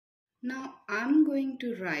Now I'm going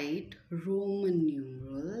to write Roman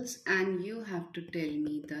numerals and you have to tell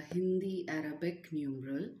me the Hindi Arabic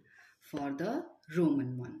numeral for the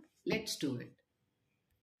Roman one. Let's do it.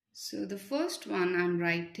 So the first one I'm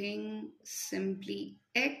writing simply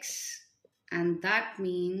X and that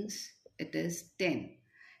means it is 10.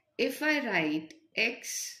 If I write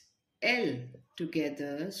XL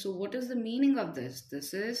together, so what is the meaning of this?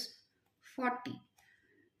 This is 40.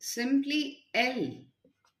 Simply L,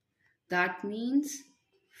 that means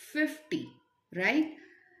 50, right?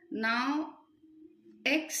 Now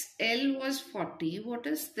XL was 40. What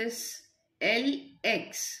is this?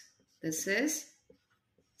 LX. This is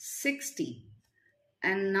 60.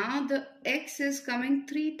 And now the X is coming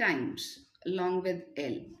 3 times along with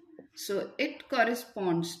L. So it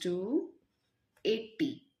corresponds to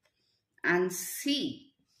 80. And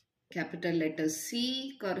C, capital letter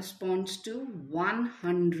C, corresponds to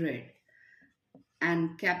 100.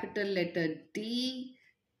 And capital letter D,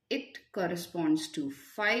 it corresponds to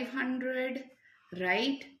 500,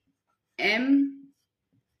 right? M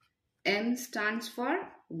stands for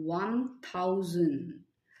 1000.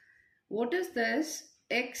 What is this?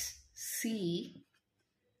 XC,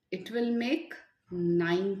 it will make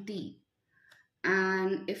 90.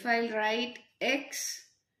 And if I write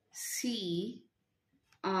XCI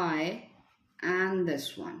and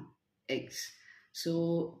this one, X.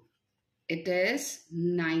 So it is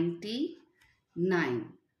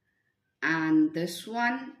 99. And this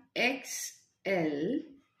one XLIV.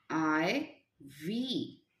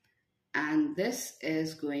 And this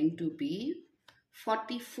is going to be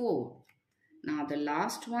 44. Now the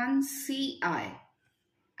last one CI.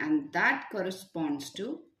 And that corresponds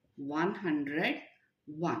to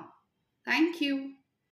 101. Thank you.